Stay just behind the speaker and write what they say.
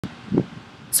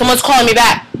Someone's calling me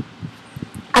back.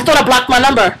 I thought I blocked my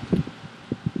number.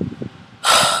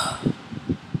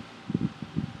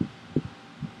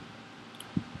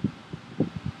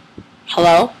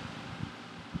 Hello?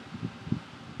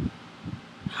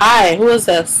 Hi, who is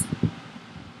this?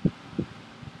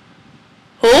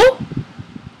 Who?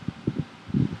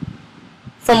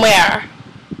 From where?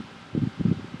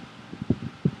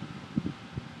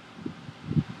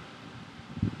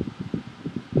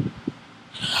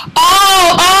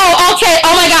 Oh, okay.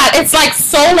 Oh my God, it's like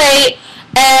so late,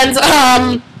 and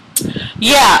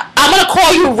yeah, I'm gonna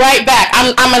call you right back.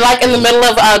 I'm like in the middle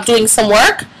of doing some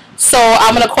work, so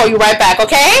I'm gonna call you right back.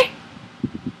 Okay?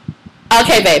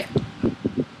 Okay, babe.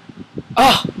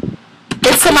 Oh,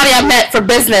 it's somebody I met for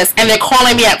business, and they're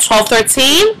calling me at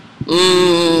 12:13.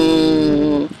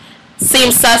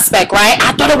 Seems suspect, right?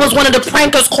 I thought it was one of the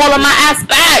prankers calling my ass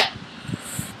back.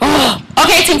 Oh,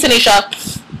 okay, Team Tanisha.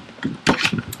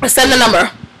 Send the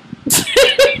number.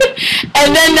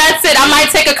 And then that's it. I might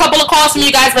take a couple of calls from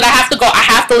you guys, but I have to go. I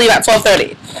have to leave at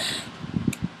 12:30.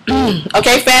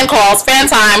 Okay, fan calls. Fan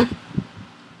time.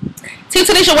 Team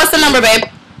Tanisha, what's the number, babe?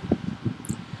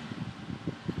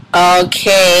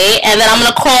 Okay, and then I'm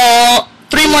going to call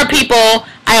 3 more people.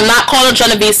 I am not calling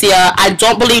Genevicia. I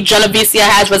don't believe Genevicia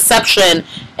has reception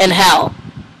in hell.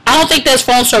 I don't think there's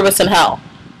phone service in hell.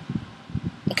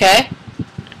 Okay?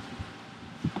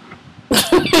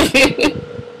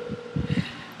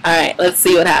 Alright, let's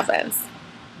see what happens.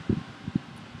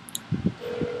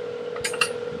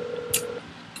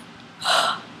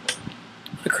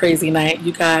 What a crazy night.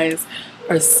 You guys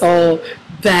are so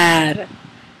bad.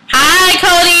 Hi,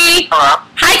 Cody. Hello.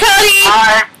 Hi, Cody.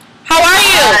 Hi. How are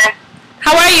you? Hi.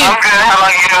 How are you? I'm good. How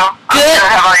about you? Good.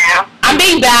 How about you? I'm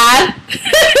being bad.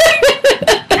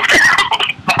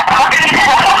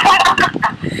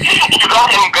 You're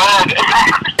looking good.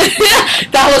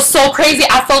 That was so crazy.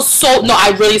 I felt so... No,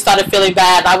 I really started feeling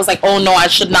bad. I was like, oh no, I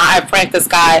should not have pranked this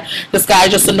guy. This guy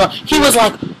just annoyed. He was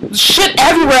like, shit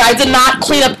everywhere. I did not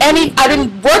clean up any... I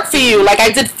didn't work for you. Like, I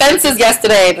did fences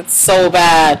yesterday. That's so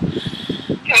bad.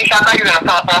 Tanisha, I thought you were going to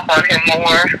pop off on him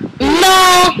more.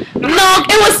 No,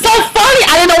 it was so funny.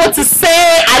 I didn't know what to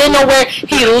say. I didn't know where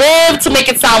he lived to make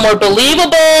it sound more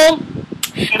believable.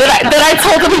 Then I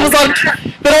told him he was on...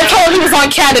 But I told him he was on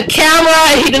candid camera,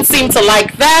 and he didn't seem to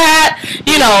like that,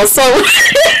 you know. So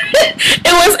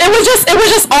it was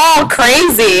just all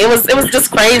crazy. It was just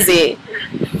crazy.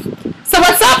 So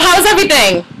what's up? How's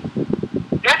everything?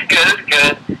 It's good. It's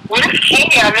good. Where's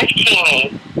Keeny? I miss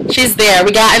Keeny. She's there.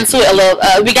 We got into it a little.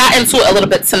 We got into it a little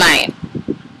bit tonight.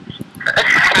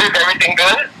 Is everything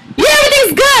good? Yeah,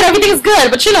 everything's good. Everything's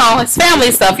good. But you know, it's family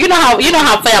stuff. You know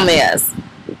how family is.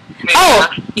 Yeah. Oh,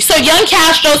 so Young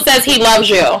Castro says he loves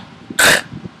you. No,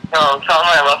 tell him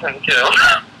I love him too.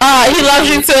 He loves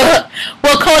you too.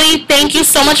 Well, Cody, thank you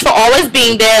so much for always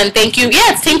being there, and thank you.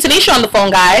 Yeah, it's Team Tanisha on the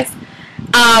phone, guys.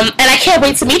 And I can't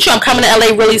wait to meet you. I'm coming to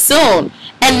LA really soon.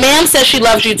 And Ma'am says she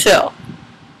loves you too.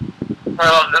 I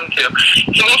love them too.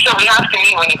 Tanisha, we have to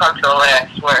meet when you come to LA, I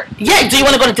swear. Yeah, do you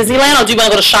want to go to Disneyland or do you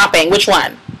want to go to shopping? Which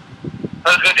one?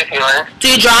 Let's go to Disneyland. Do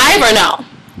you drive or no?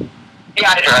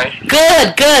 Yeah, I drive.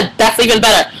 Good. That's even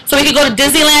better. So we can go to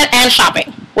Disneyland and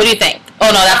shopping. What do you think?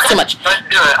 Oh no, that's too much. Let's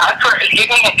do it. I swear, give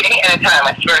me a date and a time.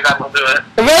 I swear to God, we'll do it.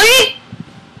 Really?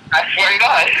 I swear to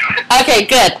God. Okay,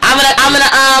 good.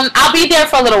 I'll be there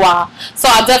for a little while. So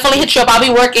I'll definitely hit you up. I'll be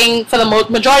working for the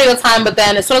majority of the time, but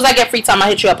then as soon as I get free time, I'll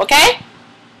hit you up, okay?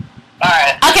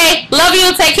 Alright. Okay, love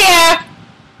you. Take care.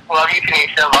 Love you,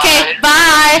 Tanisha. Bye. Okay,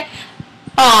 bye.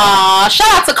 Aw, shout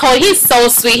out to Cole. He's so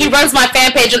sweet. He runs my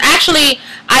fan page, and actually,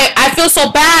 I feel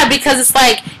so bad because it's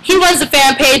like he runs the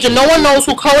fan page and no one knows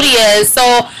who Cody is. So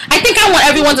I think I want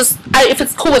everyone to, if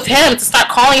it's cool with him, to start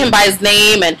calling him by his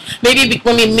name, and maybe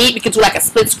when we meet, we could do like a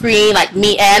split screen, like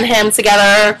me and him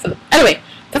together. Anyway,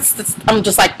 that's I'm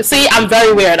just like, see, I'm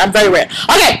very weird.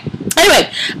 Okay, anyway.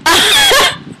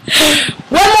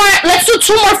 One more. Let's do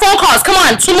 2 more phone calls. Come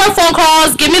on, 2 more phone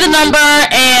calls. Give me the number.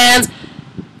 And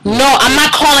no, I'm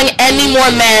not calling any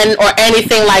more men or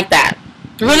anything like that.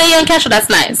 Really, Young Kesha? That's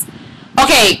nice.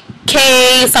 Okay,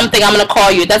 K something. I'm gonna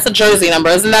call you. That's a Jersey number.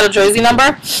 Isn't that a Jersey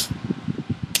number?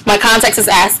 My context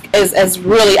is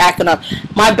really acting up.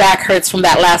 My back hurts from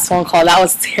that last phone call. That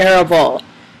was terrible.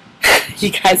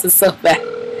 You guys are so bad.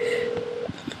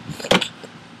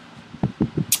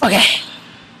 Okay.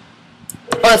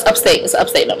 Oh, it's upstate. It's an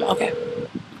upstate number. Okay.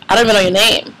 I don't even know your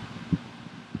name.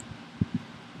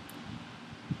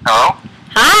 Hello?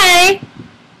 Hi.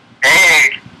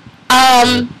 Hey.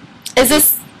 Is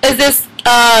this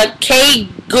K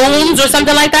Goons or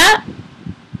something like that?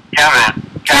 Kevin.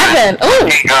 Kevin. Ooh.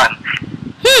 Hey, Gun.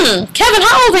 Kevin,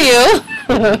 how old are you?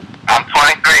 I'm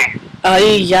 23. Oh,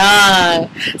 you're young.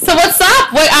 So what's up?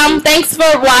 Thanks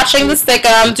for watching the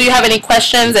Stickam. Do you have any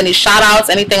questions, any shout-outs,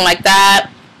 anything like that?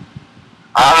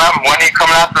 When are you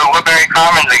coming out to the Woodbury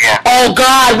Commons again? Oh,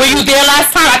 God. Were you there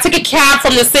last time? I took a cab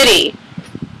from the city.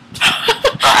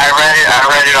 I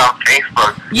read it on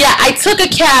Facebook. Yeah, I took a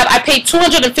cab. I paid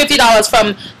 $250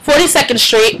 from 42nd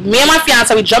Street. Me and my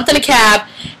fiance, we jumped in a cab.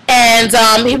 And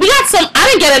we got some. I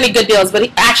didn't get any good deals, but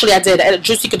actually I did at a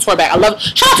Juicy Couture bag.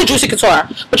 Shout out to Juicy Couture.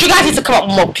 But you guys need to come up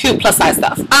with more cute plus size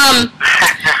stuff.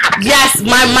 Yes,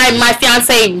 my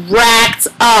fiance racked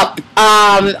up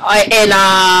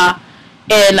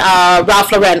in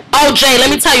Ralph Lauren. Oh, Jay, let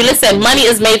me tell you. Listen, money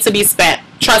is made to be spent.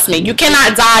 Trust me. You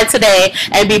cannot die today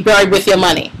and be buried with your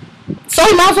money. So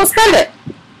you might as well spend it,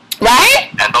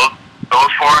 right? And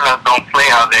those foreigners don't play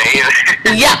out there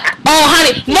either. Yeah. Oh,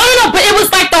 honey. No. But it was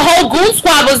like the whole Goon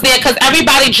Squad was there because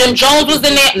everybody. Jim Jones was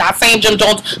in there. Not saying Jim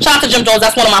Jones. Shout out to Jim Jones.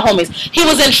 That's one of my homies. He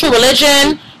was in True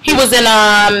Religion. He was in,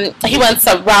 he went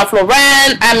to Ralph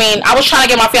Lauren. I mean, I was trying to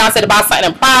get my fiance to buy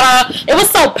something in Prada. It was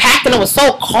so packed and it was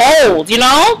so cold, you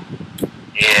know?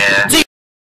 Yeah.